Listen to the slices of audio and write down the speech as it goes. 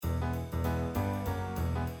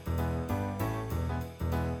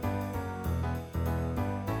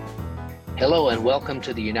Hello and welcome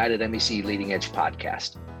to the United MEC Leading Edge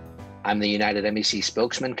podcast. I'm the United MEC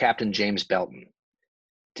spokesman, Captain James Belton.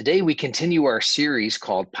 Today we continue our series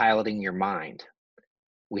called Piloting Your Mind.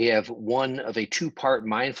 We have one of a two-part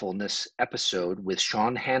mindfulness episode with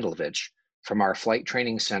Sean Handlovich from our Flight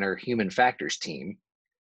Training Center Human Factors team.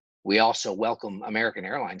 We also welcome American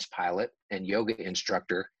Airlines pilot and yoga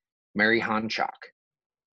instructor, Mary Honchak.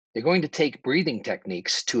 They're going to take breathing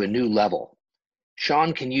techniques to a new level.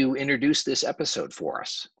 Sean, can you introduce this episode for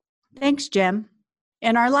us? Thanks, Jim.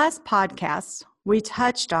 In our last podcast, we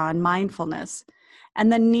touched on mindfulness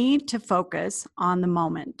and the need to focus on the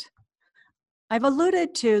moment. I've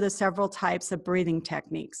alluded to the several types of breathing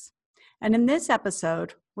techniques, and in this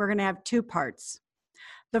episode, we're going to have two parts.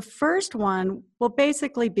 The first one will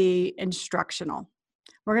basically be instructional.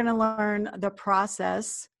 We're going to learn the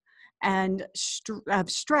process and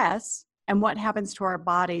of stress and what happens to our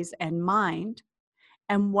bodies and mind,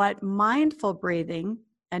 and what mindful breathing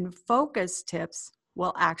and focus tips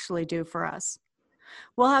will actually do for us.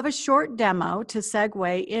 We'll have a short demo to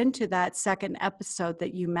segue into that second episode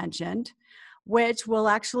that you mentioned, which will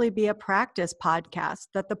actually be a practice podcast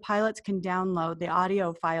that the pilots can download the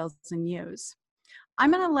audio files and use.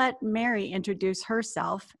 I'm going to let Mary introduce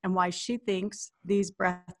herself and why she thinks these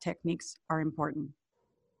breath techniques are important.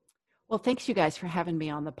 Well, thanks you guys for having me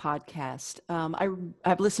on the podcast.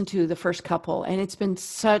 I've listened to the first couple and it's been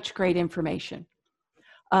such great information.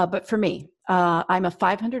 But for me, I'm a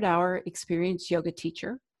 500-hour experienced yoga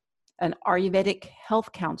teacher, an Ayurvedic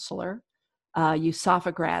health counselor,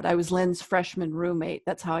 USAFA grad. I was Lynn's freshman roommate.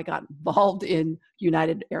 That's how I got involved in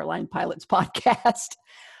United Airline Pilots podcast.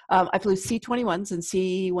 I flew C-21s and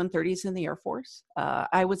C-130s in the Air Force.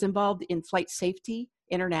 I was involved in Flight Safety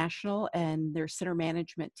International and their center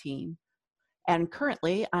management team. And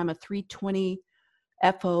currently, I'm a 320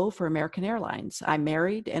 FO for American Airlines. I'm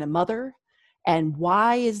married and a mother. And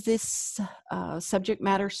why is this subject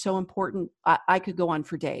matter so important? I could go on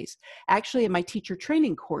for days. Actually, in my teacher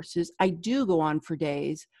training courses, I do go on for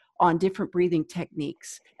days on different breathing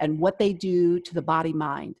techniques and what they do to the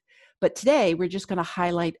body-mind. But today, we're just going to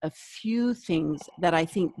highlight a few things that I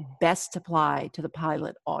think best apply to the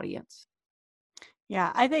pilot audience.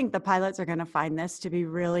 Yeah, I think the pilots are going to find this to be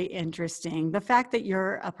really interesting. The fact that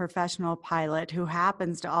you're a professional pilot who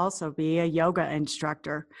happens to also be a yoga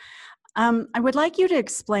instructor. I would like you to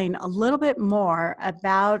explain a little bit more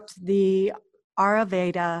about the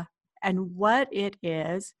Ayurveda and what it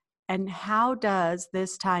is and how does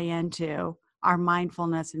this tie into our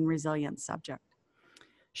mindfulness and resilience subject?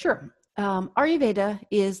 Sure. Ayurveda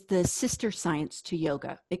is the sister science to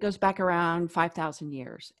yoga. It goes back around 5,000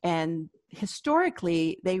 years. And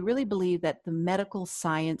historically, they really believe that the medical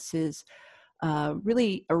sciences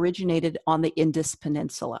really originated on the Indus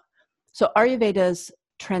Peninsula. So Ayurveda's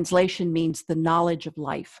translation means the knowledge of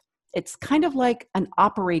life. It's kind of like an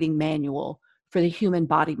operating manual for the human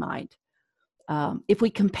body-mind. If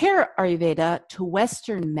we compare Ayurveda to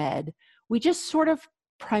Western med, we just sort of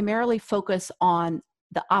primarily focus on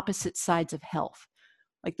the opposite sides of health.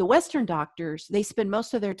 Like the Western doctors, they spend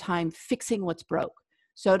most of their time fixing what's broke.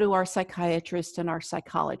 So do our psychiatrists and our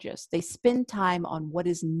psychologists. They spend time on what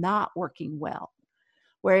is not working well.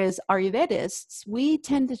 Whereas Ayurvedists, we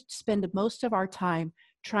tend to spend most of our time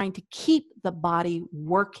trying to keep the body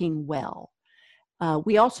working well.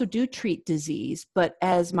 We also do treat disease, but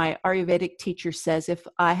as my Ayurvedic teacher says, if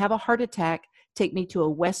I have a heart attack, take me to a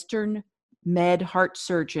Western med heart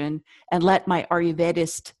surgeon and let my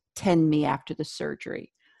Ayurvedist tend me after the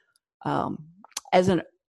surgery. As an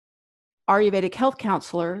Ayurvedic health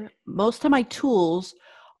counselor, most of my tools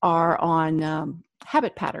are on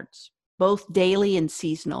habit patterns, both daily and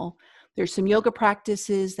seasonal. There's some yoga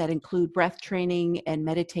practices that include breath training and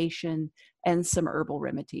meditation and some herbal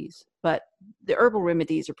remedies, but the herbal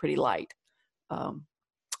remedies are pretty light.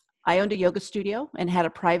 I owned a yoga studio and had a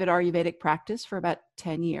private Ayurvedic practice for about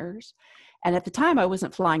 10 years. And at the time, I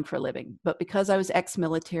wasn't flying for a living, but because I was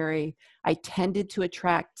ex-military, I tended to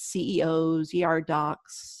attract CEOs, ER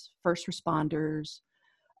docs, first responders,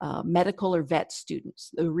 medical or vet students,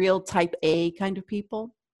 the real type A kind of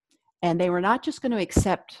people. And they were not just going to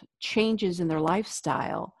accept changes in their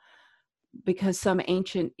lifestyle because some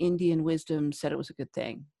ancient Indian wisdom said it was a good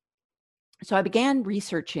thing. So I began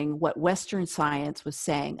researching what Western science was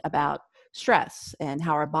saying about stress and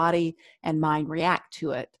how our body and mind react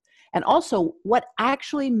to it. And also what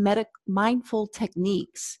actually mindful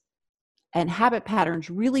techniques and habit patterns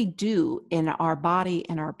really do in our body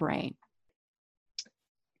and our brain.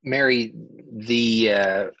 Mary,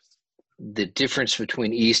 the the difference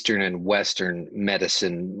between Eastern and Western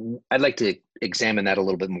medicine. I'd like to examine that a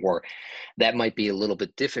little bit more. That might be a little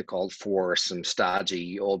bit difficult for some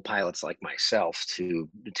stodgy old pilots like myself to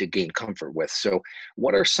gain comfort with. So,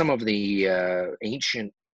 what are some of the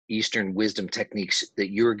ancient Eastern wisdom techniques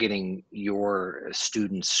that you're getting your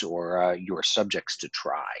students or your subjects to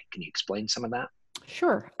try? Can you explain some of that?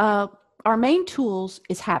 Sure. Our main tools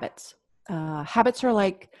is habits. Habits are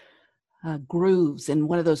like grooves in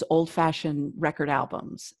one of those old-fashioned record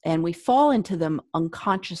albums, and we fall into them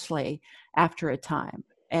unconsciously after a time.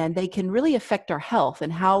 And they can really affect our health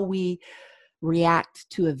and how we react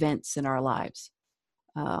to events in our lives.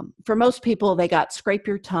 For most people, they got scrape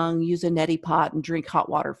your tongue, use a neti pot, and drink hot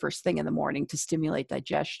water first thing in the morning to stimulate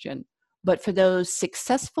digestion. But for those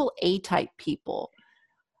successful A-type people,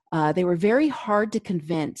 they were very hard to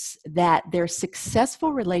convince that their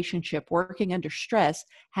successful relationship working under stress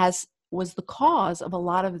was the cause of a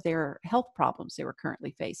lot of their health problems they were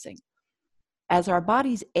currently facing. As our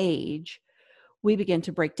bodies age, we begin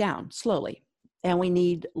to break down slowly, and we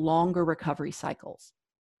need longer recovery cycles.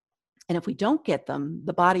 And if we don't get them,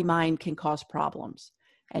 the body-mind can cause problems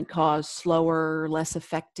and cause slower, less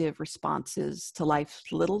effective responses to life's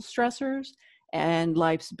little stressors and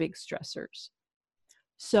life's big stressors.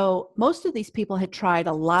 So most of these people had tried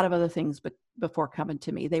a lot of other things before coming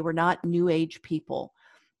to me. They were not new age people,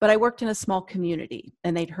 but I worked in a small community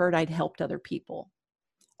and they'd heard I'd helped other people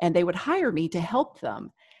and they would hire me to help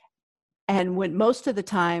them. And when most of the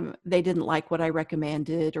time they didn't like what I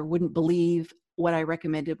recommended or wouldn't believe what I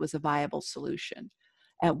recommended was a viable solution.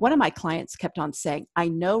 And one of my clients kept on saying, I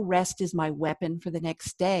know rest is my weapon for the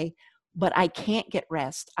next day, but I can't get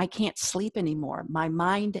rest. I can't sleep anymore. My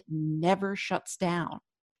mind never shuts down.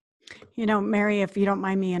 You know, Mary, if you don't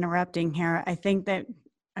mind me interrupting here, I think that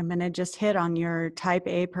I'm going to just hit on your type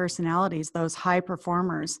A personalities, those high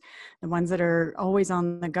performers, the ones that are always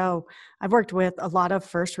on the go. I've worked with a lot of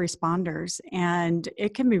first responders, and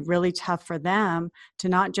it can be really tough for them to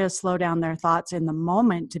not just slow down their thoughts in the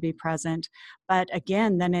moment to be present, but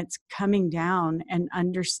again, then it's coming down and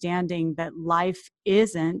understanding that life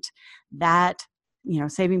isn't that,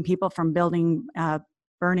 saving people from burning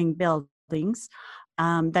buildings,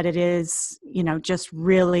 that it is, just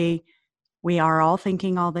really, we are all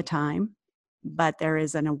thinking all the time, but there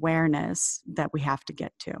is an awareness that we have to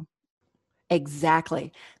get to.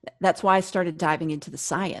 Exactly. That's why I started diving into the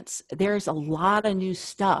science. There's a lot of new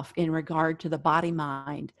stuff in regard to the body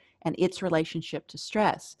mind and its relationship to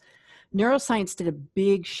stress. Neuroscience did a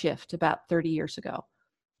big shift about 30 years ago,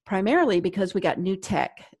 primarily because we got new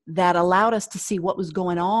tech that allowed us to see what was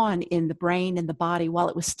going on in the brain and the body while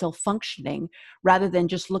it was still functioning, rather than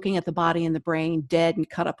just looking at the body and the brain dead and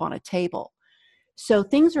cut up on a table. So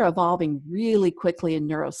things are evolving really quickly in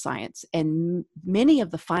neuroscience, and many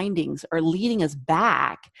of the findings are leading us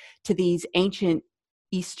back to these ancient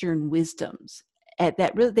Eastern wisdoms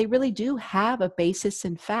they really do have a basis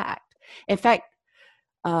in fact. In fact,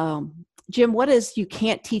 Jim, what does "you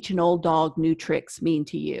can't teach an old dog new tricks" mean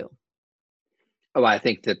to you? Oh, I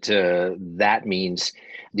think that that means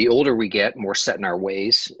the older we get, more set in our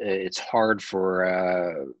ways. It's hard for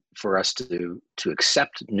us to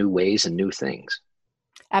accept new ways and new things.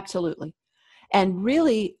 Absolutely. And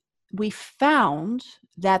really, we found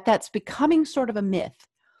that that's becoming sort of a myth.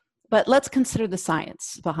 But let's consider the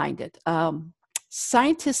science behind it.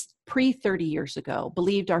 Scientists pre 30 years ago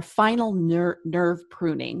believed our final nerve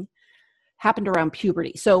pruning happened around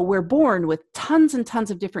puberty. So we're born with tons and tons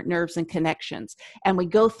of different nerves and connections, and we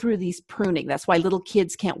go through these pruning. That's why little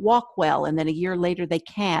kids can't walk well, and then a year later they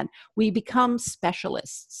can. We become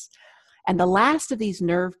specialists. And the last of these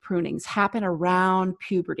nerve prunings happen around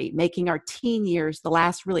puberty, making our teen years the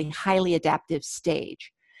last really highly adaptive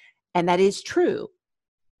stage. And that is true.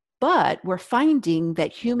 But we're finding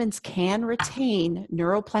that humans can retain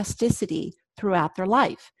neuroplasticity throughout their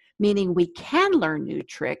life, meaning we can learn new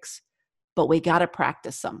tricks, but we got to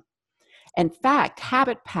practice them. In fact,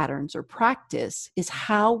 habit patterns or practice is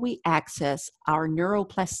how we access our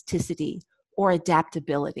neuroplasticity or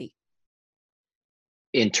adaptability.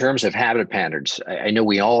 In terms of habit patterns, I know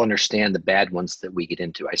we all understand the bad ones that we get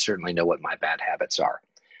into. I certainly know what my bad habits are.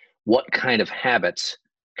 What kind of habits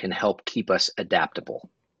can help keep us adaptable?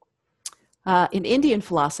 In Indian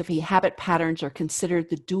philosophy, habit patterns are considered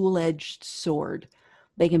the dual-edged sword.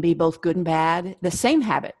 They can be both good and bad. The same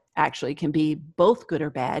habit actually can be both good or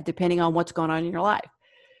bad, depending on what's going on in your life.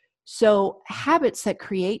 So habits that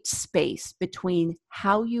create space between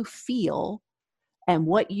how you feel and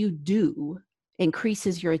what you do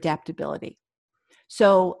increases your adaptability.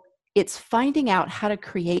 So it's finding out how to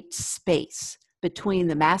create space between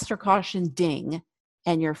the master caution ding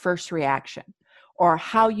and your first reaction, or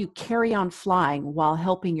how you carry on flying while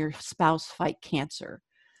helping your spouse fight cancer.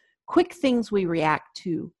 Quick things we react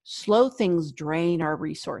to, slow things drain our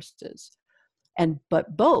resources.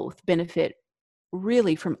 But both benefit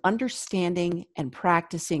really from understanding and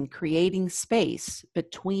practicing creating space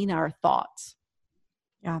between our thoughts.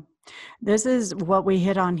 Yeah. This is what we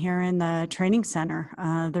hit on here in the training center.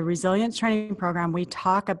 The resilience training program, we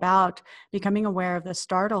talk about becoming aware of the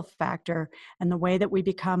startle factor. And the way that we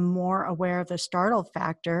become more aware of the startle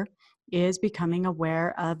factor is becoming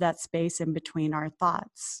aware of that space in between our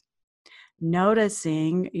thoughts.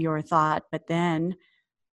 Noticing your thought, but then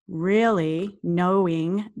really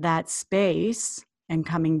knowing that space and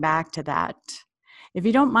coming back to that. If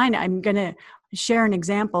you don't mind, I'm going to share an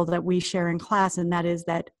example that we share in class, and that is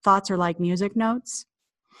that thoughts are like music notes,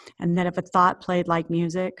 and that if a thought played like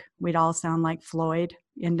music, we'd all sound like Floyd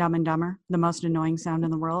in Dumb and Dumber, the most annoying sound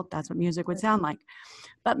in the world. That's what music would sound like.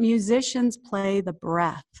 But musicians play the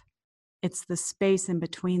breath. It's the space in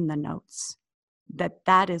between the notes.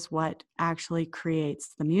 That is what actually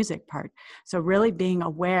creates the music part. So really being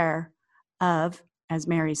aware of, as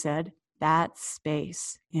Mary said, that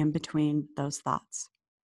space in between those thoughts.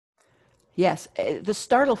 Yes, the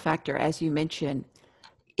startle factor, as you mentioned,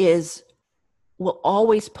 will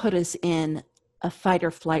always put us in a fight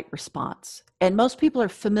or flight response. And most people are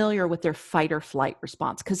familiar with their fight or flight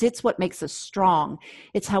response because it's what makes us strong.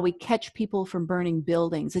 It's how we catch people from burning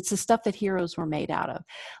buildings. It's the stuff that heroes were made out of.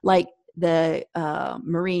 Like the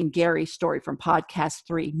Marine Gary story from podcast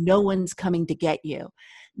 3, no one's coming to get you.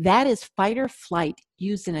 That is fight or flight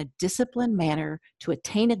used in a disciplined manner to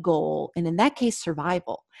attain a goal, and in that case,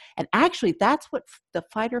 survival. And actually, that's what the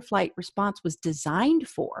fight or flight response was designed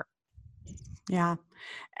for. Yeah.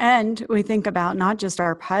 And we think about not just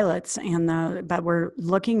our pilots, but we're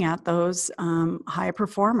looking at those high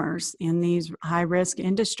performers in these high risk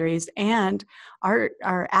industries and our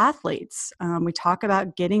athletes. We talk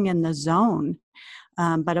about getting in the zone,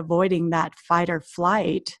 but avoiding that fight or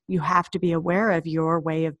flight. You have to be aware of your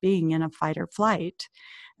way of being in a fight or flight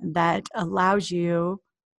that allows you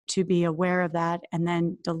to be aware of that and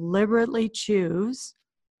then deliberately choose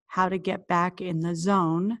how to get back in the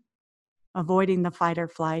zone, avoiding the fight or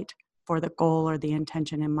flight for the goal or the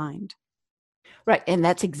intention in mind. Right. And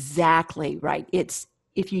that's exactly right. It's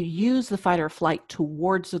if you use the fight or flight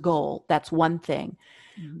towards the goal, that's one thing.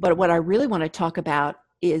 Mm-hmm. But what I really want to talk about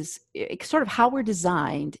is sort of how we're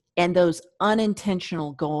designed and those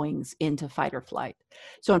unintentional goings into fight or flight.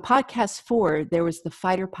 So in podcast 4, there was the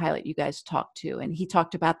fighter pilot you guys talked to, and he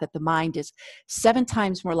talked about that the mind is 7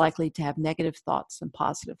 times more likely to have negative thoughts than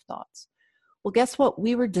positive thoughts. Well, guess what?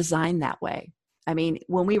 We were designed that way. I mean,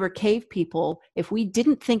 when we were cave people, if we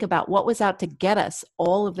didn't think about what was out to get us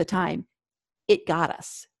all of the time, it got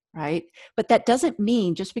us, right? But that doesn't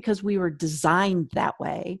mean just because we were designed that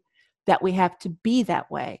way, that we have to be that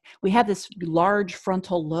way. We have this large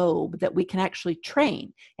frontal lobe that we can actually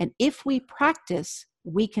train. And if we practice,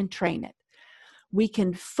 we can train it. We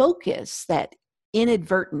can focus that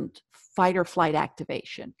inadvertent fight or flight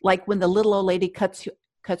activation. Like when the little old lady cuts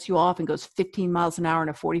you off and goes 15 miles an hour in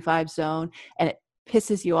a 45 zone, and it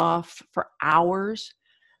pisses you off for hours.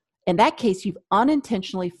 In that case, you've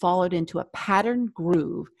unintentionally followed into a pattern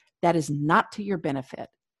groove that is not to your benefit.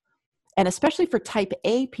 And especially for type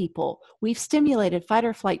A people, we've stimulated fight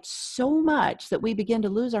or flight so much that we begin to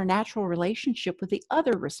lose our natural relationship with the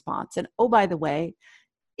other response. And oh, by the way,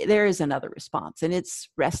 there is another response, and it's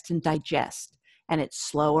rest and digest. And it's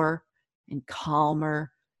slower and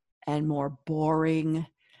calmer and more boring.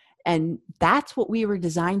 And that's what we were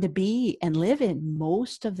designed to be and live in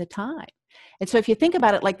most of the time. And so if you think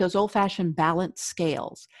about it like those old-fashioned balance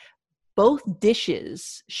scales, both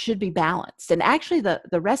dishes should be balanced. And actually the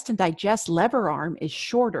rest and digest lever arm is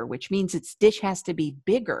shorter, which means its dish has to be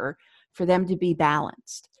bigger for them to be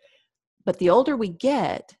balanced. But the older we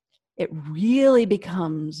get, it really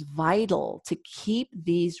becomes vital to keep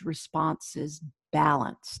these responses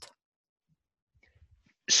balanced.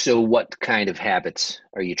 So what kind of habits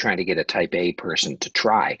are you trying to get a type A person to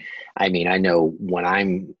try? I mean, I know when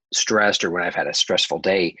I'm stressed or when I've had a stressful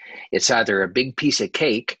day, it's either a big piece of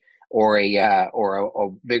cake or a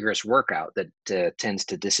vigorous workout that tends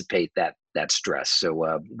to dissipate that stress.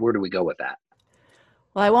 So where do we go with that?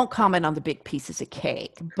 Well, I won't comment on the big pieces of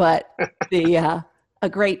cake, but a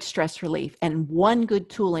great stress relief and one good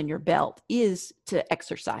tool in your belt is to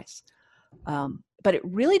exercise. But it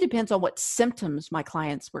really depends on what symptoms my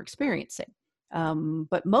clients were experiencing.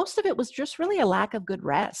 But most of it was just really a lack of good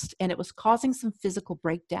rest, and it was causing some physical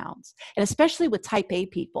breakdowns. And especially with type A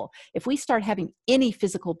people, if we start having any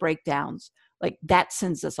physical breakdowns, like that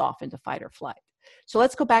sends us off into fight or flight. So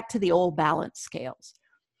let's go back to the old balance scales.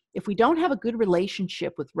 If we don't have a good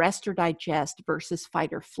relationship with rest or digest versus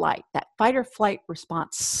fight or flight, that fight or flight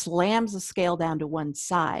response slams the scale down to one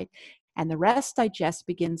side, and the rest digest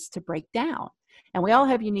begins to break down. And we all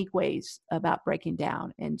have unique ways about breaking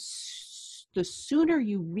down. And the sooner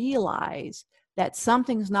you realize that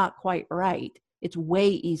something's not quite right, it's way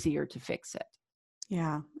easier to fix it.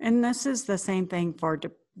 Yeah. And this is the same thing for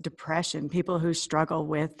depression, people who struggle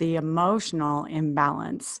with the emotional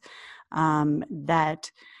imbalance,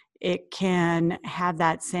 that it can have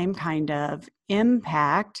that same kind of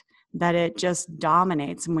impact, that it just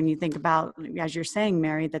dominates. And when you think about, as you're saying,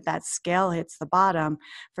 Mary, that scale hits the bottom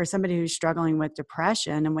for somebody who's struggling with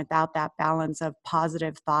depression, and without that balance of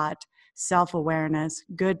positive thought, self-awareness,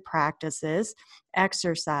 good practices,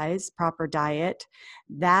 exercise, proper diet,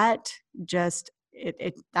 that just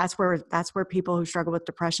that's where people who struggle with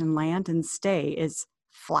depression land and stay, is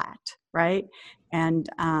flat, right? And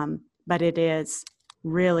but it is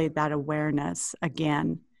really that awareness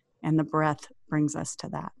again, and the breath brings us to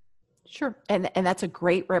that. Sure. And that's a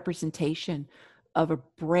great representation of a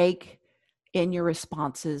break in your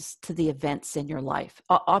responses to the events in your life.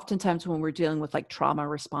 Oftentimes when we're dealing with like trauma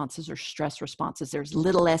responses or stress responses, there's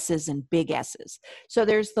little S's and big S's. So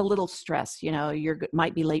there's the little stress, you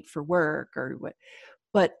might be late for work or what.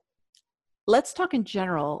 But let's talk in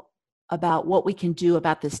general about what we can do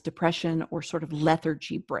about this depression or sort of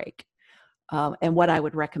lethargy break, and what I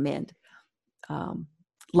would recommend.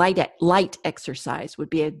 Light exercise would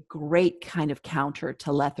be a great kind of counter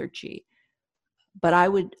to lethargy. But I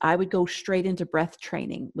would go straight into breath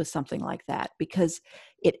training with something like that, because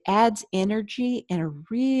it adds energy in a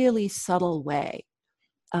really subtle way.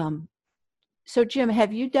 So Jim,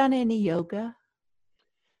 have you done any yoga?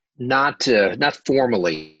 Not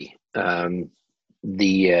formally. The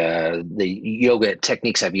yoga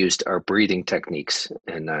techniques I've used are breathing techniques,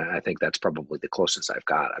 and I think that's probably the closest I've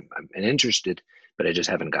got. I'm interested, but I just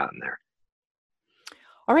haven't gotten there.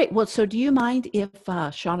 All right. Well, so do you mind if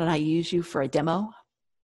Sean and I use you for a demo?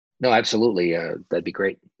 No, absolutely. That'd be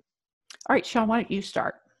great. All right, Sean, why don't you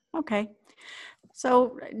start? Okay.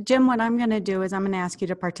 So, Jim, what I'm going to do is I'm going to ask you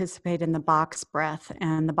to participate in the box breath,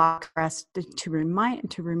 and the box breath, to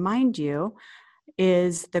remind you,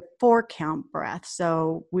 is the 4-count breath.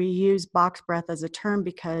 So we use box breath as a term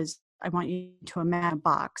because I want you to imagine a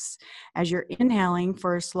box as you're inhaling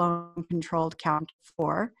for a slow and controlled count of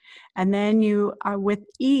 4. And then you are, with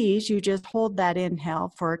ease, you just hold that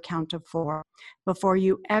inhale for a count of 4 before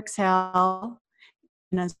you exhale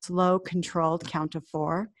in a slow controlled count of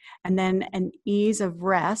 4, and then an ease of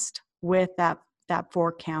rest with that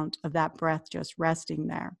 4 count of that breath just resting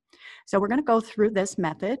there. So we're going to go through this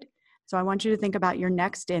method. So I want you to think about your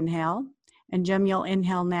next inhale. And Jim, you'll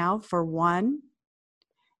inhale now for 1,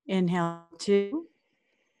 inhale 2,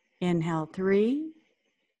 inhale 3,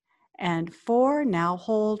 and 4. Now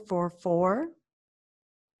hold for 4,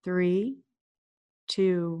 3,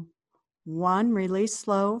 2, 1. Release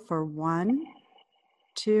slow for 1,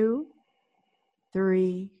 2,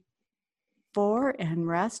 3, 4, and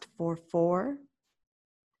rest for 4,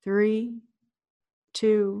 3,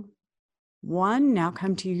 2, 1. Now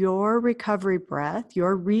come to your recovery breath,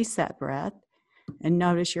 your reset breath, and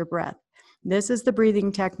notice your breath. This is the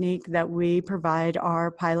breathing technique that we provide our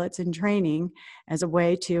pilots in training as a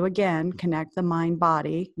way to, again, connect the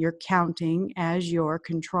mind-body. You're counting as you're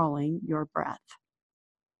controlling your breath.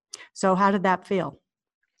 So how did that feel?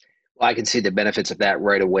 Well, I can see the benefits of that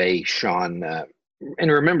right away, Sean.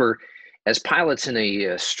 And remember, as pilots in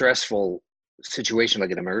a stressful situation like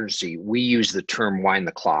an emergency, we use the term wind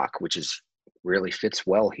the clock, which really fits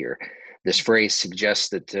well here. This phrase suggests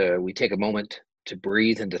that we take a moment to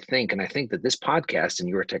breathe and to think. And I think that this podcast and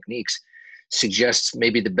your techniques suggests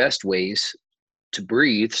maybe the best ways to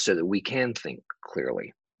breathe so that we can think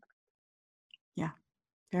clearly. Yeah,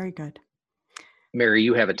 very good. Mary,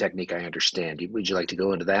 you have a technique I understand. Would you like to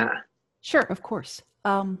go into that? Sure, of course.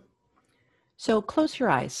 So close your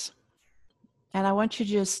eyes, and I want you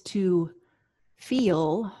just to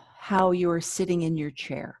feel how you're sitting in your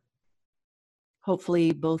chair.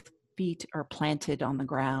 Hopefully both feet are planted on the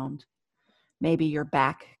ground. Maybe your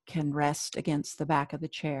back can rest against the back of the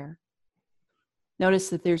chair. Notice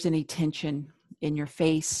that there's any tension in your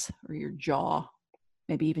face or your jaw,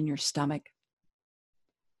 maybe even your stomach.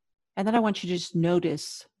 And then I want you to just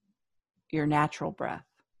notice your natural breath,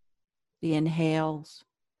 the inhales,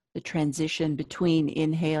 the transition between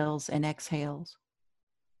inhales and exhales.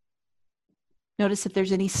 Notice if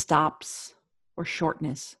there's any stops or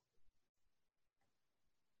shortness.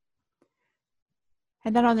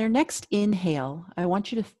 And then on their next inhale, I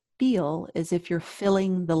want you to feel as if you're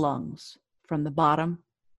filling the lungs from the bottom,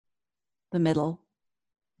 the middle,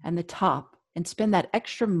 and the top, and spend that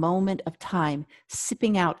extra moment of time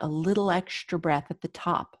sipping out a little extra breath at the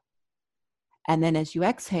top. And then as you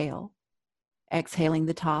exhale, exhaling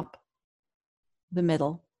the top, the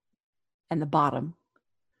middle, and the bottom,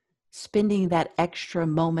 spending that extra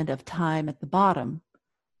moment of time at the bottom,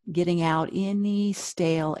 getting out any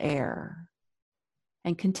stale air,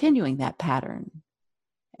 and continuing that pattern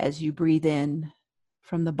as you breathe in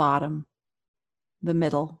from the bottom, the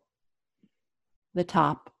middle, the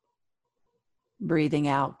top, breathing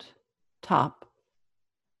out, top,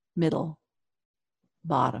 middle,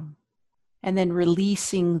 bottom, and then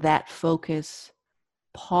releasing that focus,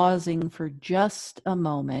 pausing for just a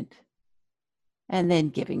moment, and then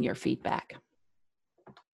giving your feedback.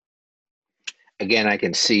 Again, I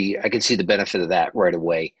can see the benefit of that right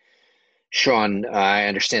away. Sean, I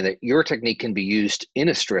understand that your technique can be used in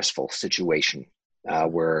a stressful situation,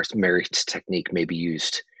 where Mary's technique may be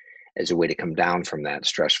used as a way to come down from that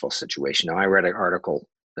stressful situation. Now, I read an article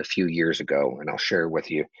a few years ago, and I'll share with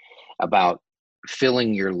you, about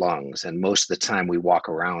filling your lungs. And most of the time we walk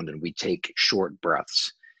around and we take short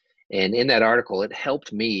breaths. And in that article, it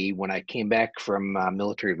helped me when I came back from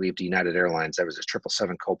military leave to United Airlines. I was a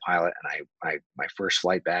 777 co-pilot, and my first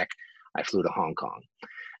flight back, I flew to Hong Kong.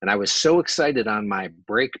 And I was so excited on my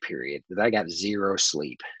break period that I got zero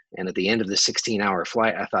sleep. And at the end of the 16-hour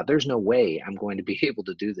flight, I thought, there's no way I'm going to be able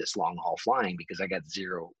to do this long-haul flying because I got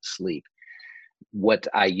zero sleep. What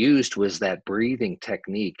I used was that breathing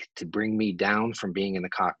technique to bring me down from being in the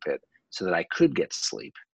cockpit so that I could get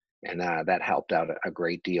sleep. And that helped out a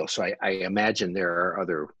great deal. So I imagine there are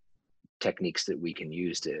other techniques that we can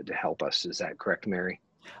use to help us. Is that correct, Mary?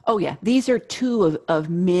 Oh, yeah. These are two of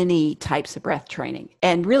many types of breath training.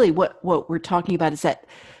 And really what we're talking about is that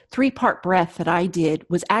 3-part breath that I did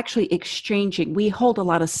was actually exchanging. We hold a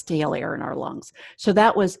lot of stale air in our lungs. So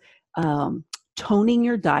that was toning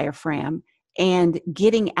your diaphragm and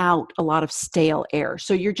getting out a lot of stale air.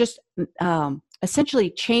 So you're just essentially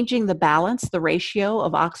changing the balance, the ratio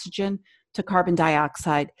of oxygen to carbon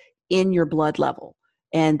dioxide in your blood level.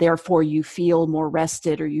 And therefore you feel more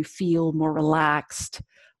rested or you feel more relaxed.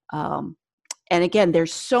 And again,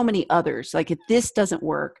 there's so many others. Like if this doesn't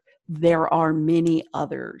work, there are many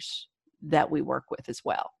others that we work with as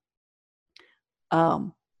well.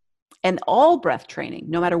 And all breath training,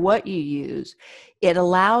 no matter what you use, it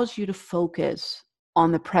allows you to focus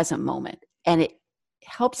on the present moment. And it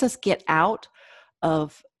helps us get out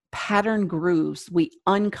of pattern grooves we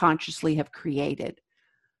unconsciously have created.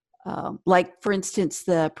 Like, for instance,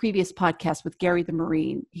 the previous podcast with Gary the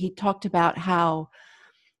Marine, he talked about how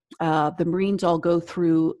the Marines all go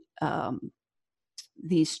through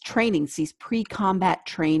these trainings, these pre-combat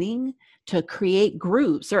training to create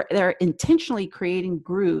grooves. They're intentionally creating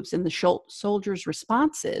grooves in the soldiers'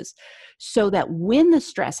 responses so that when the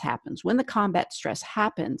stress happens, when the combat stress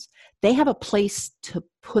happens, they have a place to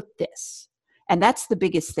put this. And that's the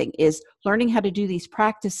biggest thing, is learning how to do these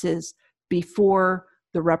practices before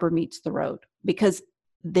the rubber meets the road, because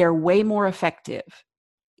they're way more effective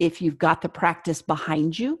if you've got the practice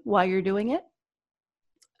behind you while you're doing it.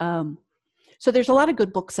 So there's a lot of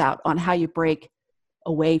good books out on how you break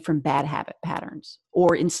away from bad habit patterns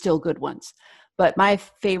or instill good ones. But my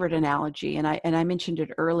favorite analogy, and I mentioned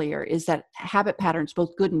it earlier, is that habit patterns,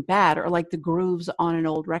 both good and bad, are like the grooves on an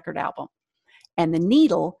old record album. And the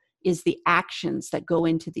needle is the actions that go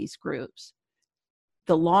into these grooves.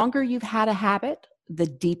 The longer you've had a habit, the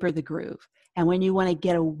deeper the groove. And when you want to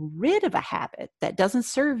get rid of a habit that doesn't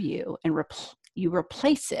serve you, and you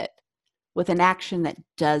replace it with an action that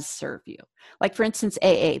does serve you. Like, for instance,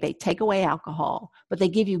 AA, they take away alcohol, but they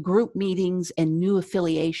give you group meetings and new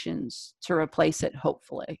affiliations to replace it,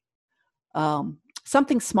 hopefully.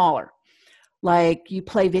 Something smaller, like you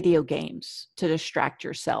play video games to distract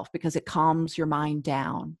yourself because it calms your mind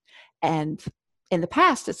down. And in the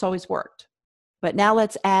past, it's always worked. But now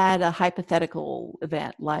let's add a hypothetical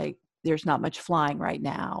event, like there's not much flying right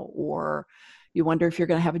now, or you wonder if you're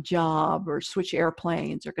going to have a job or switch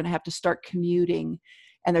airplanes or going to have to start commuting,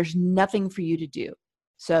 and there's nothing for you to do.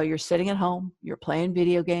 So you're sitting at home, you're playing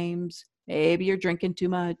video games, maybe you're drinking too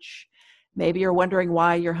much, maybe you're wondering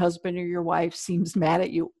why your husband or your wife seems mad at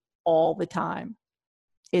you all the time.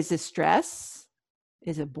 Is it stress?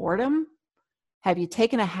 Is it boredom? Have you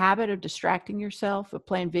taken a habit of distracting yourself, of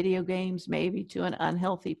playing video games, maybe to an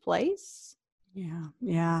unhealthy place?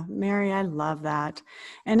 Yeah. Mary, I love that.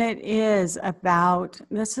 And it is about,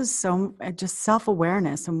 this is so just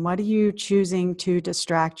self-awareness. And what are you choosing to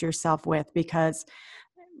distract yourself with? Because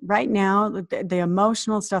right now, the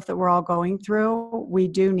emotional stuff that we're all going through, we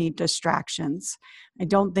do need distractions. I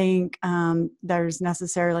don't think there's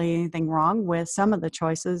necessarily anything wrong with some of the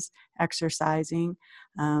choices, exercising,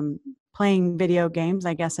 playing video games,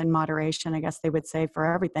 I guess in moderation, I guess they would say for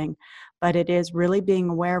everything. But it is really being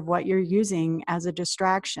aware of what you're using as a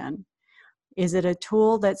distraction. Is it a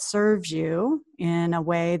tool that serves you in a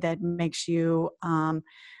way that makes you a,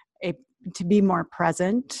 to be more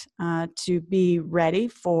present, to be ready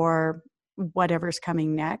for whatever's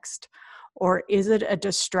coming next? Or is it a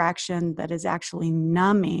distraction that is actually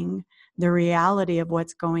numbing the reality of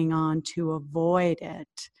what's going on to avoid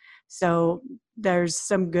it? So there's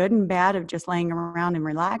some good and bad of just laying around and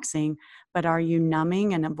relaxing, but are you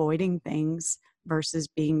numbing and avoiding things versus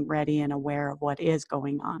being ready and aware of what is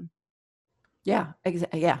going on? Yeah,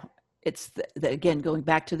 exactly. Yeah. It's again, going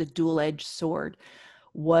back to the dual-edged sword.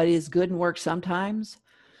 What is good and works sometimes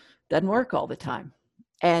doesn't work all the time.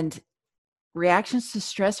 And reactions to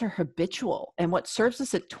stress are habitual. And what serves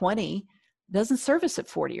us at 20 doesn't serve us at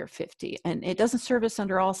 40 or 50. And it doesn't serve us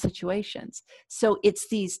under all situations. So it's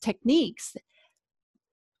these techniques,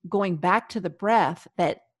 going back to the breath,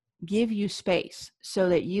 that give you space so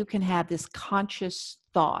that you can have this conscious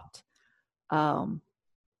thought.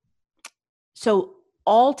 So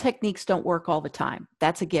all techniques don't work all the time.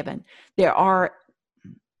 That's a given.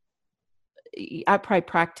 I probably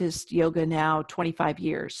practiced yoga now 25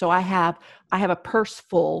 years. So I have a purse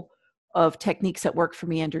full of techniques that work for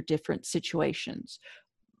me under different situations.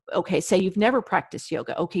 Okay, say you've never practiced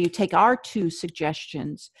yoga. Okay, you take our 2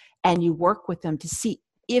 suggestions and you work with them to see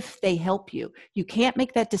if they help you. You can't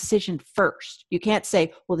make that decision first. You can't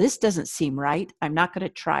say, well, this doesn't seem right, I'm not going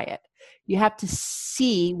to try it. You have to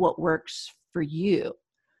see what works for you.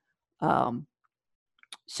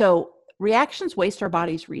 So reactions waste our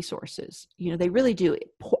body's resources. They really do.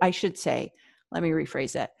 I should say, let me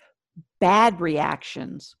rephrase that. Bad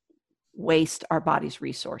reactions waste our body's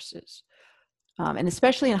resources. And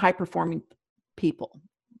especially in high-performing people.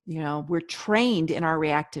 We're trained in our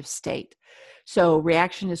reactive state. So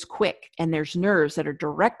reaction is quick, and there's nerves that are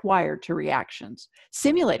direct wired to reactions.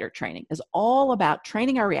 Simulator training is all about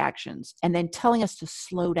training our reactions and then telling us to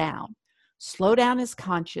slow down. Slow down is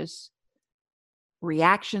conscious.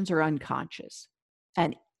 Reactions are unconscious.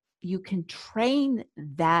 And you can train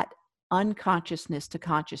that unconsciousness to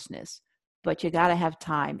consciousness, but you got to have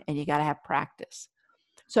time and you got to have practice.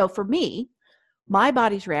 So for me, my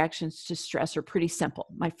body's reactions to stress are pretty simple.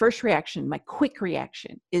 My first reaction, my quick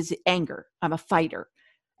reaction, is anger. I'm a fighter.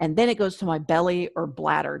 And then it goes to my belly or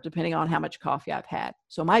bladder, depending on how much coffee I've had.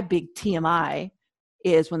 So my big TMI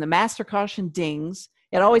is when the master caution dings,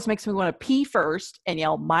 it always makes me want to pee first and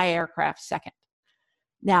yell, my aircraft second.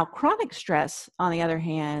 Now, chronic stress, on the other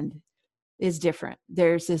hand, is different.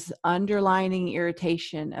 There's this underlying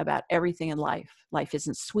irritation about everything in life. Life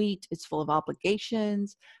isn't sweet. It's full of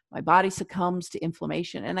obligations. My body succumbs to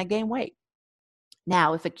inflammation and I gain weight.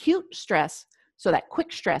 Now, if acute stress, so that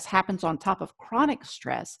quick stress, happens on top of chronic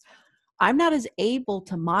stress, I'm not as able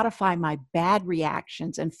to modify my bad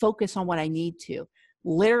reactions and focus on what I need to.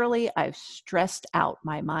 Literally, I've stressed out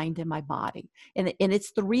my mind and my body. And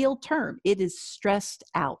it's the real term. It is stressed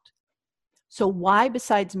out. So why,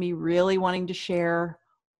 besides me really wanting to share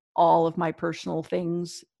all of my personal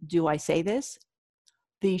things, do I say this?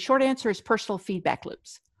 The short answer is personal feedback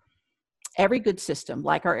loops. Every good system,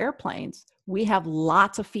 like our airplanes, we have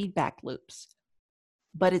lots of feedback loops.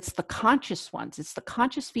 But it's the conscious ones, it's the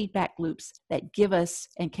conscious feedback loops that give us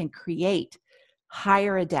and can create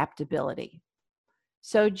higher adaptability.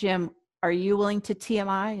 So, Jim, are you willing to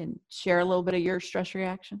TMI and share a little bit of your stress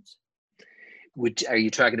reactions? Are you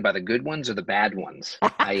talking about the good ones or the bad ones?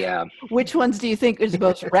 Which ones do you think is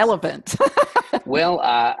most relevant? Well,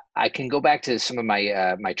 I can go back to some of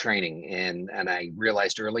my my training, and I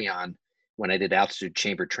realized early on when I did altitude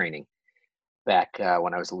chamber training back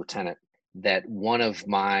when I was a lieutenant, that one of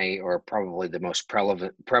my, or probably the most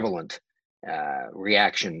prevalent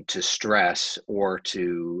reaction to stress or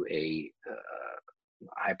to a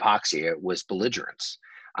hypoxia was belligerence.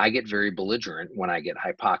 I get very belligerent when I get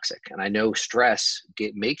hypoxic, and I know stress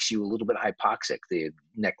makes you a little bit hypoxic. The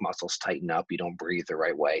neck muscles tighten up, you don't breathe the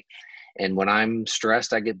right way. And when I'm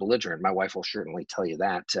stressed, I get belligerent. My wife will certainly tell you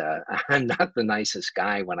that. I'm not the nicest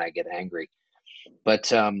guy when I get angry.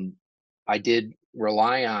 But I did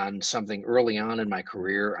rely on something early on in my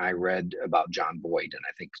career. I read about John Boyd, and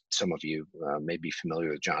I think some of you may be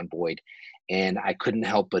familiar with John Boyd. And I couldn't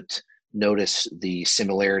help but notice the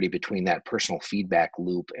similarity between that personal feedback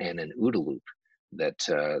loop and an OODA loop.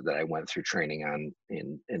 that I went through training on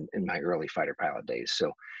in my early fighter pilot days.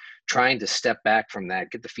 So trying to step back from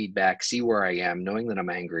that, get the feedback, see where I am, knowing that I'm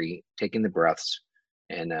angry, taking the breaths,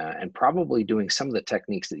 and probably doing some of the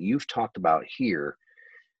techniques that you've talked about here,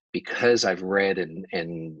 because I've read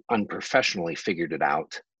and unprofessionally figured it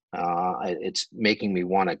out. It's making me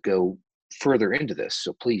want to go further into this.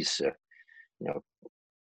 So please,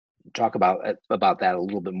 talk about that a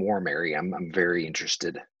little bit more, Mary. I'm very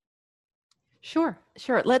interested. Sure.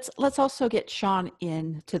 Let's also get Sean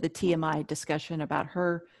into the TMI discussion about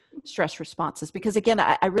her stress responses, because again,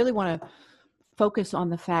 I really want to focus on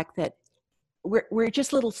the fact that we're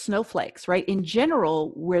just little snowflakes, right? In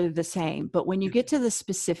general, we're the same, but when you get to the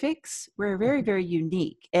specifics, we're very, very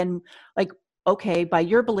unique. And like, okay, by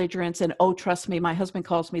your belligerence, and oh, trust me, my husband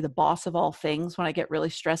calls me the boss of all things. When I get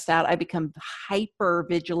really stressed out, I become hyper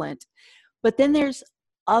vigilant. But then there's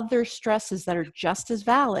other stresses that are just as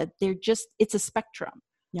valid. It's a spectrum.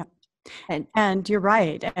 Yeah. And you're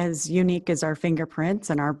right. As unique as our fingerprints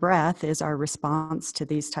and our breath is our response to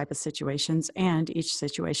these type of situations, and each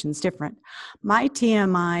situation is different. My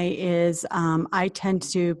TMI is I tend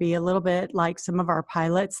to be a little bit like some of our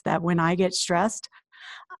pilots, that when I get stressed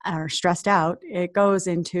or stressed out, it goes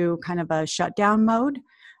into kind of a shutdown mode.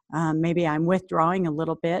 Maybe I'm withdrawing a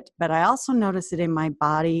little bit, but I also notice it in my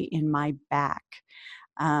body, in my back.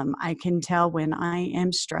 I can tell when I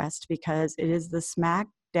am stressed because it is the smack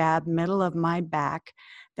dab middle of my back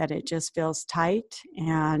that it just feels tight.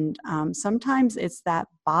 And sometimes it's that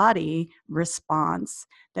body response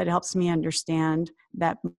that helps me understand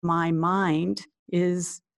that my mind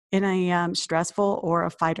is in a stressful or a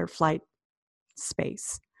fight or flight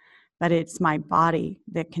space. But it's my body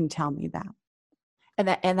that can tell me that.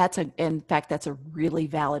 in fact, that's a really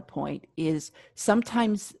valid point, is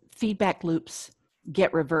sometimes feedback loops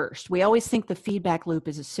get reversed. We always think the feedback loop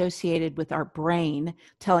is associated with our brain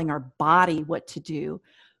telling our body what to do,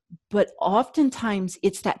 but oftentimes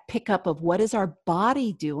it's that pickup of what is our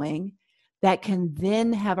body doing that can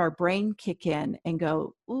then have our brain kick in and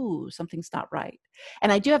go, ooh, something's not right.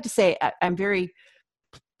 And I do have to say, I'm very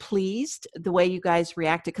pleased the way you guys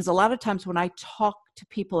reacted, because a lot of times when I talk to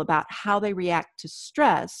people about how they react to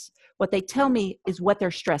stress, what they tell me is what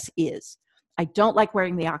their stress is. I don't like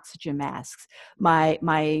wearing the oxygen masks. My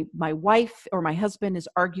wife or my husband is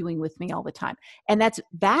arguing with me all the time. And that's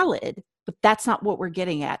valid, but that's not what we're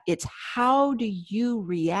getting at. It's how do you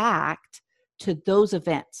react to those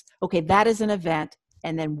events? Okay, that is an event.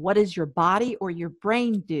 And then what does your body or your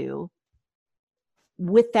brain do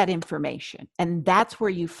with that information? And that's where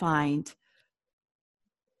you find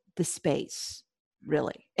the space,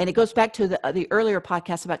 really. And it goes back to the earlier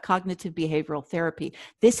podcast about cognitive behavioral therapy.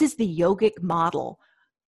 This is the yogic model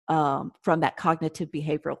from that cognitive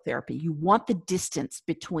behavioral therapy. You want the distance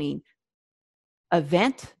between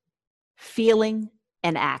event, feeling,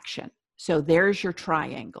 and action. So there's your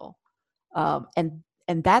triangle.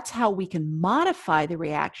 And that's how we can modify the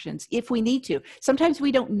reactions if we need to. Sometimes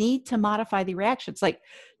we don't need to modify the reactions. Like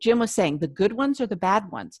Jim was saying, the good ones or the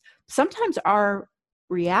bad ones. Sometimes our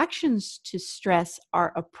reactions to stress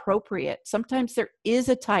are appropriate. Sometimes there is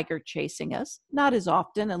a tiger chasing us, not as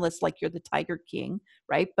often, unless like you're the tiger king,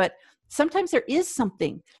 right? But sometimes there is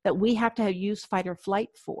something that we have to use fight or flight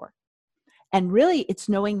for. And really, it's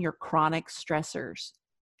knowing your chronic stressors.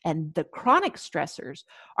 And the chronic stressors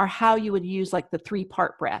are how you would use like the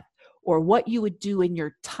 3-part breath, or what you would do in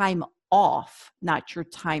your time off, not your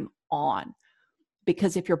time on.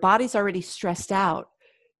 Because if your body's already stressed out,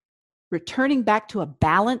 returning back to a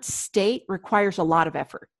balanced state requires a lot of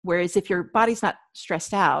effort. Whereas if your body's not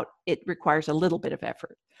stressed out, it requires a little bit of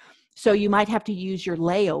effort. So you might have to use your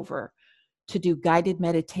layover to do guided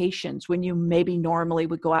meditations when you maybe normally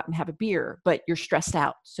would go out and have a beer, but you're stressed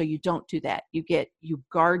out. So you don't do that. You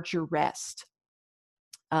guard your rest.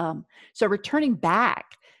 So returning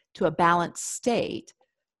back to a balanced state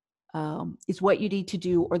is what you need to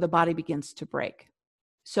do, or the body begins to break.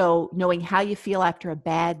 So knowing how you feel after a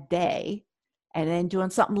bad day, and then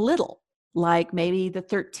doing something little, like maybe the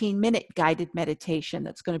 13-minute guided meditation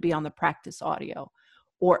that's going to be on the practice audio,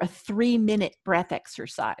 or a 3-minute breath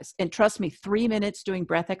exercise. And trust me, 3 minutes doing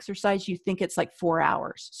breath exercise, you think it's like 4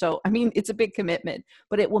 hours. So, I mean, it's a big commitment,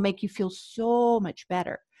 but it will make you feel so much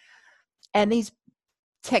better. And these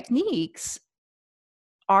techniques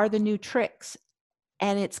are the new tricks.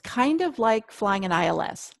 And it's kind of like flying an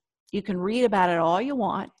ILS. You can read about it all you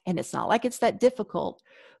want, and it's not like it's that difficult,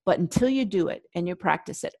 but until you do it and you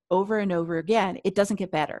practice it over and over again, it doesn't get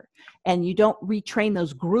better. And you don't retrain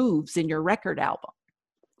those grooves in your record album.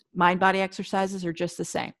 Mind-body exercises are just the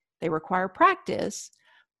same. They require practice,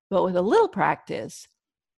 but with a little practice,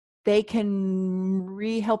 they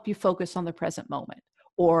can help you focus on the present moment,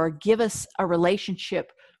 or give us a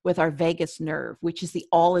relationship with our vagus nerve, which is the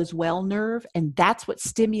all is well nerve. And that's what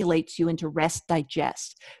stimulates you into rest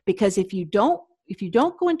digest. Because if you don't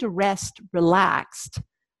go into rest relaxed,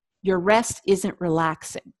 your rest isn't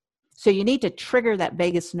relaxing. So you need to trigger that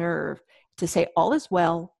vagus nerve to say, all is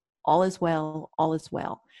well, all is well, all is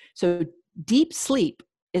well. So deep sleep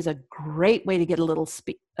is a great way to get a little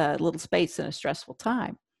space in a stressful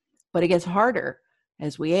time. But it gets harder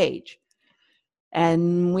as we age.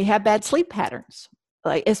 And we have bad sleep patterns,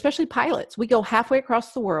 like especially pilots. We go halfway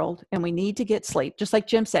across the world and we need to get sleep. Just like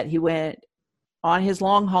Jim said, he went on his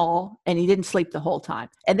long haul and he didn't sleep the whole time.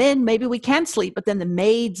 And then maybe we can sleep, but then the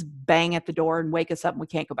maids bang at the door and wake us up and we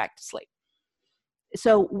can't go back to sleep.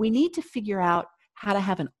 So we need to figure out how to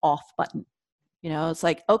have an off button. It's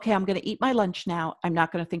like, okay, I'm going to eat my lunch now. I'm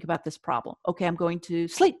not going to think about this problem. Okay, I'm going to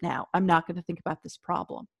sleep now. I'm not going to think about this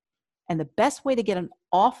problem. And the best way to get an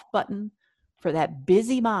off button for that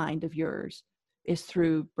busy mind of yours is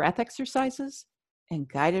through breath exercises and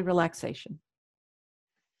guided relaxation.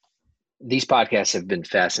 These podcasts have been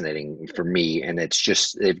fascinating for me, and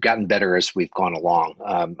they've gotten better as we've gone along.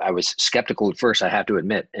 I was skeptical at first, I have to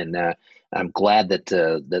admit, and I'm glad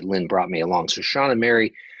that Lynn brought me along. So Sean and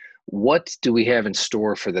Mary, what do we have in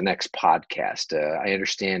store for the next podcast? I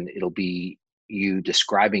understand it'll be you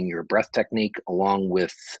describing your breath technique along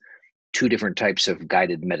with 2 different types of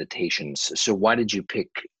guided meditations. So why did you pick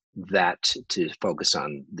that to focus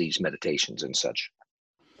on these meditations and such?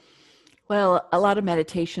 Well, a lot of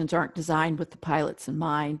meditations aren't designed with the pilots in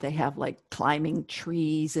mind. They have like climbing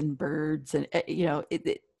trees and birds, and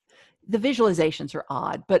the visualizations are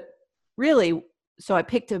odd, but really, so I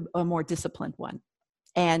picked a more disciplined one.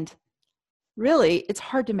 And really, it's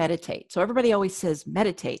hard to meditate. So everybody always says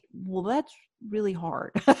meditate. Well, that's really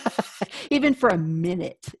hard. Even for a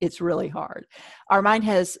minute, it's really hard. Our mind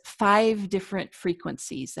has 5 different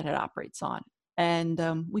frequencies that it operates on.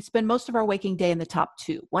 And we spend most of our waking day in the top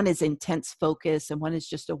 2. One is intense focus and one is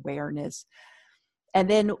just awareness. And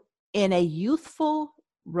then in a youthful,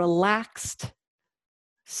 relaxed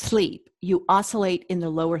sleep, you oscillate in the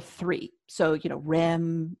lower 3. So,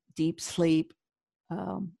 REM, deep sleep.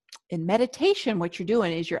 In meditation, what you're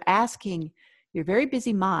doing is you're asking your very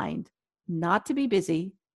busy mind not to be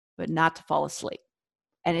busy, but not to fall asleep.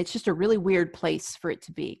 And it's just a really weird place for it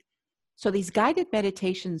to be. So these guided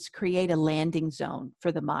meditations create a landing zone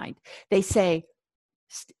for the mind. They say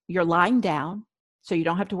you're lying down, so you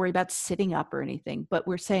don't have to worry about sitting up or anything, but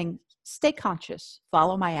we're saying, stay conscious,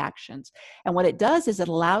 follow my actions. And what it does is it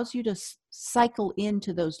allows you to cycle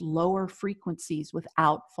into those lower frequencies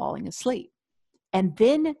without falling asleep. And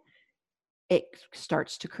then it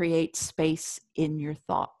starts to create space in your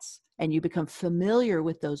thoughts, and you become familiar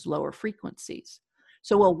with those lower frequencies.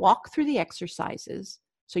 So we'll walk through the exercises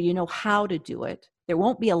so you know how to do it. There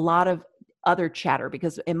won't be a lot of other chatter,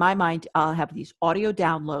 because in my mind, I'll have these audio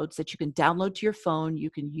downloads that you can download to your phone. You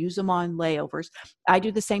can use them on layovers. I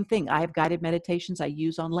do the same thing. I have guided meditations I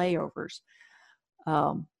use on layovers.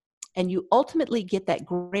 And you ultimately get that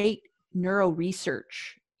great neuro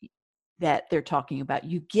research that they're talking about.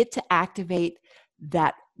 You get to activate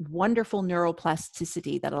that wonderful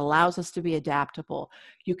neuroplasticity that allows us to be adaptable.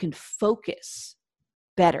 You can focus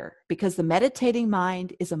better because the meditating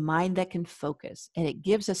mind is a mind that can focus, and it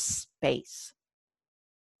gives us space.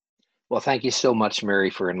 Well, thank you so much,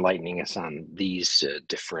 Mary, for enlightening us on these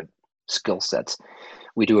different skill sets.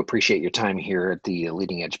 We do appreciate your time here at the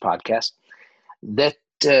Leading Edge podcast.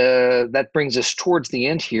 That brings us towards the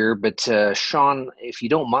end here, but Sean, if you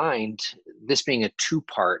don't mind, this being a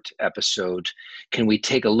 2-part episode, can we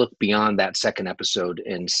take a look beyond that second episode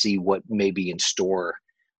and see what may be in store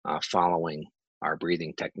following our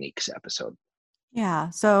breathing techniques episode? Yeah,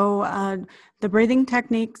 so the breathing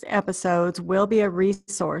techniques episodes will be a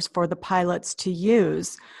resource for the pilots to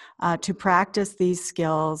use to practice these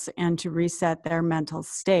skills and to reset their mental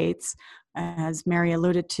states, as Mary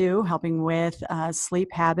alluded to, helping with sleep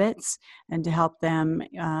habits and to help them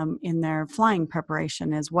in their flying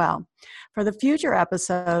preparation as well. For the future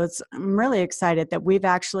episodes, I'm really excited that we've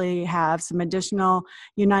actually have some additional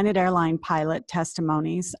United Airline pilot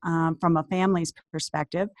testimonies from a family's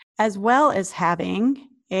perspective, as well as having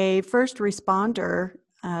a first responder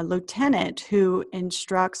lieutenant who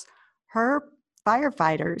instructs her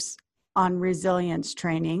firefighters on resilience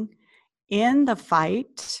training in the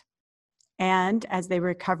fight and as they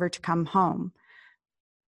recover to come home.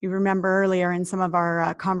 You remember earlier in some of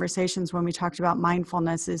our conversations when we talked about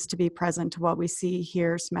mindfulness is to be present to what we see,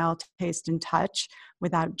 hear, smell, taste, and touch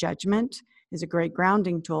without judgment is a great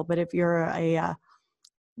grounding tool. But if you're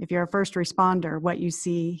If you're a first responder, what you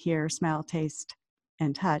see, hear, smell, taste,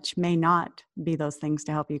 and touch may not be those things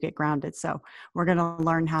to help you get grounded. So we're going to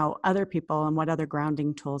learn how other people and what other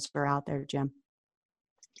grounding tools are out there, Jim.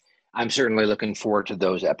 I'm certainly looking forward to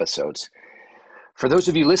those episodes. For those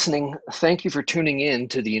of you listening, thank you for tuning in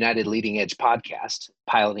to the United Leading Edge podcast,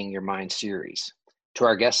 Piloting Your Mind series. To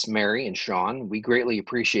our guests, Mary and Sean, we greatly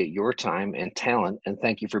appreciate your time and talent, and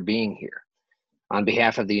thank you for being here. On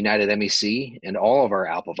behalf of the United MEC and all of our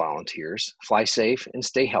ALPA volunteers, fly safe and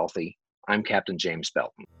stay healthy. I'm Captain James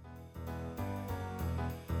Belton.